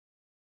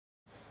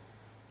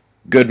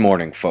Good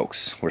morning,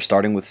 folks. We're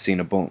starting with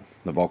Sinabung,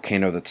 the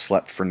volcano that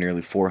slept for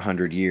nearly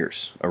 400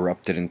 years,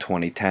 erupted in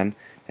 2010,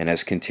 and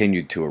has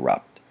continued to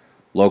erupt.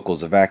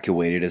 Locals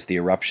evacuated as the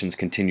eruptions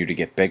continue to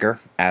get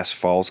bigger, ash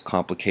falls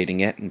complicating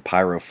it, and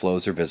pyro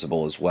flows are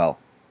visible as well.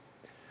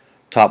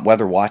 Top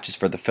weather watches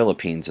for the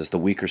Philippines as the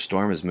weaker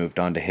storm has moved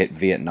on to hit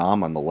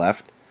Vietnam on the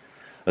left.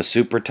 A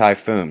super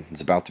typhoon is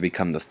about to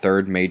become the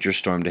third major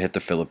storm to hit the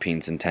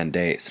Philippines in 10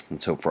 days.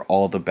 Let's hope for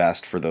all the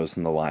best for those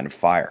in the line of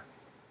fire.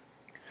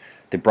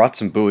 They brought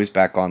some buoys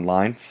back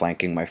online,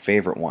 flanking my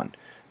favorite one.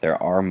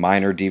 There are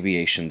minor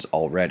deviations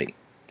already.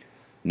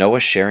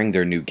 NOAA sharing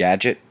their new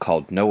gadget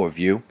called NOAA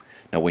View.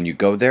 Now when you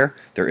go there,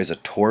 there is a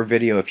tour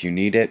video if you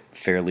need it,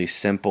 fairly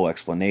simple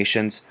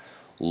explanations,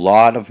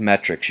 lot of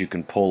metrics you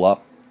can pull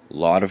up,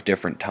 lot of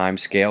different time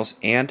scales,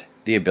 and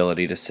the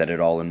ability to set it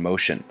all in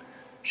motion.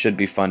 Should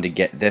be fun to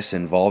get this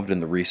involved in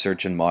the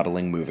research and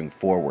modeling moving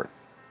forward.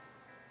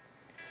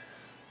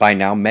 By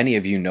now, many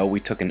of you know we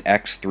took an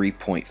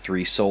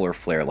X3.3 solar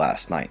flare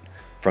last night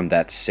from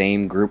that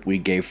same group we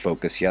gave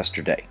focus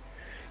yesterday.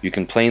 You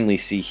can plainly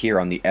see here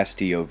on the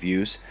SDO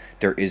views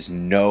there is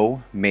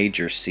no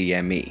major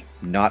CME,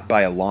 not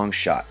by a long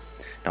shot.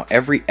 Now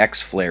every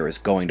X flare is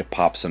going to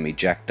pop some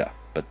ejecta,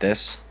 but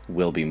this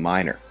will be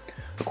minor.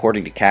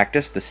 According to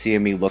Cactus, the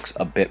CME looks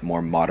a bit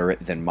more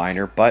moderate than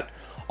minor, but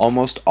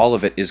almost all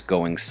of it is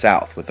going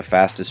south, with the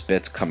fastest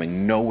bits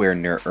coming nowhere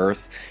near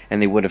Earth,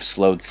 and they would have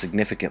slowed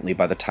significantly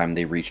by the time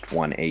they reached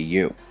 1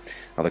 AU.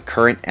 Now the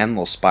current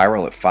Enlil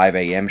spiral at 5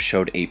 AM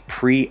showed a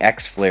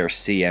pre-X flare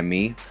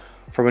CME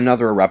from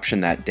another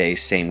eruption that day,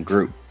 same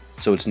group,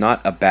 so it's not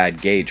a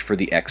bad gauge for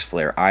the X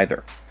flare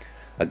either.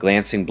 A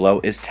glancing blow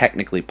is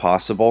technically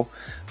possible,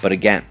 but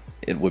again,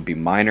 it would be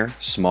minor,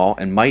 small,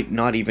 and might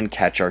not even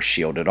catch our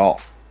shield at all.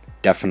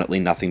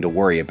 Definitely nothing to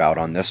worry about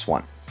on this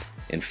one.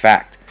 In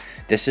fact,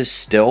 this is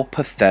still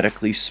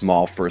pathetically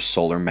small for a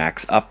solar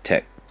max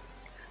uptick.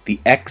 The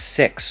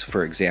X6,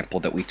 for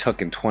example, that we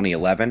took in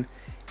 2011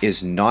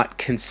 is not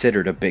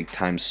considered a big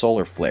time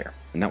solar flare,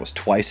 and that was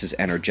twice as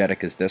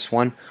energetic as this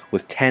one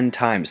with 10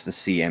 times the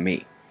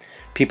CME.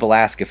 People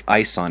ask if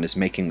ISON is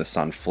making the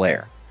sun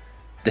flare.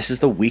 This is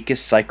the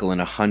weakest cycle in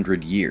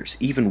 100 years,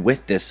 even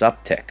with this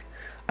uptick.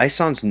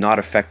 ISON's not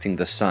affecting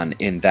the sun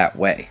in that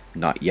way,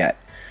 not yet.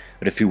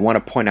 But if you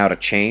want to point out a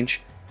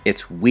change,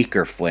 it's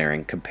weaker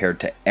flaring compared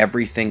to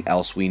everything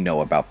else we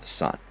know about the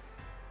sun.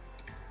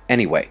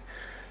 Anyway,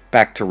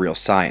 back to real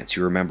science.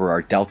 You remember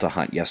our delta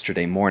hunt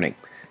yesterday morning.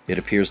 It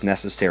appears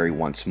necessary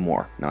once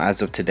more. Now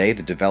as of today,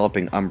 the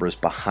developing umbras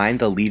behind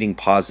the leading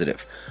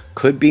positive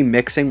could be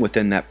mixing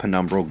within that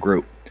penumbral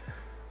group.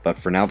 But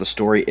for now the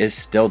story is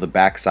still the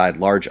backside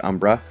large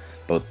umbra,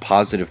 both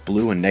positive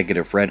blue and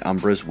negative red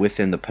umbras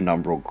within the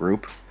penumbral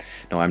group.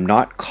 Now I'm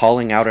not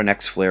calling out an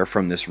X flare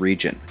from this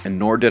region, and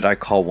nor did I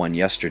call one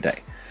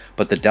yesterday.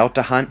 But the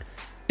delta hunt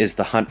is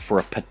the hunt for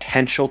a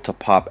potential to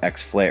pop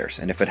X flares,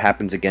 and if it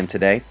happens again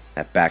today,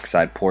 that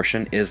backside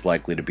portion is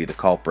likely to be the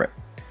culprit.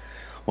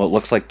 Well, it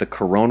looks like the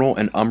coronal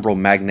and umbral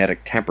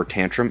magnetic temper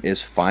tantrum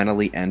is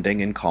finally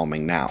ending and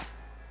calming now.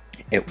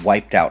 It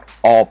wiped out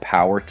all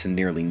power to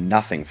nearly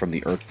nothing from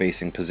the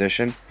Earth-facing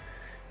position,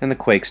 and the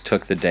quakes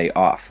took the day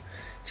off.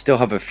 Still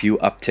have a few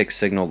uptick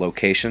signal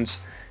locations,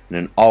 and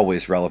an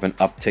always relevant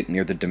uptick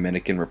near the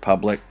Dominican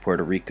Republic,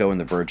 Puerto Rico,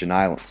 and the Virgin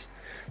Islands.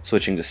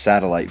 Switching to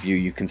satellite view,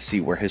 you can see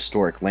where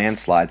historic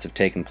landslides have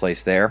taken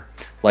place there,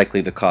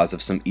 likely the cause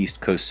of some East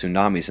Coast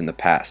tsunamis in the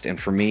past, and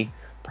for me,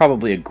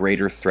 probably a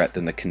greater threat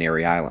than the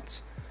Canary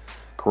Islands.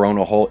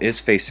 Coronal hole is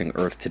facing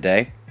Earth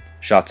today.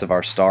 Shots of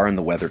our star and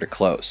the weather to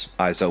close.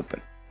 Eyes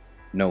open.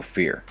 No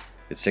fear.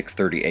 It's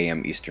 6:30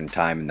 AM Eastern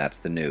Time, and that's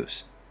the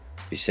news.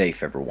 Be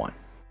safe, everyone.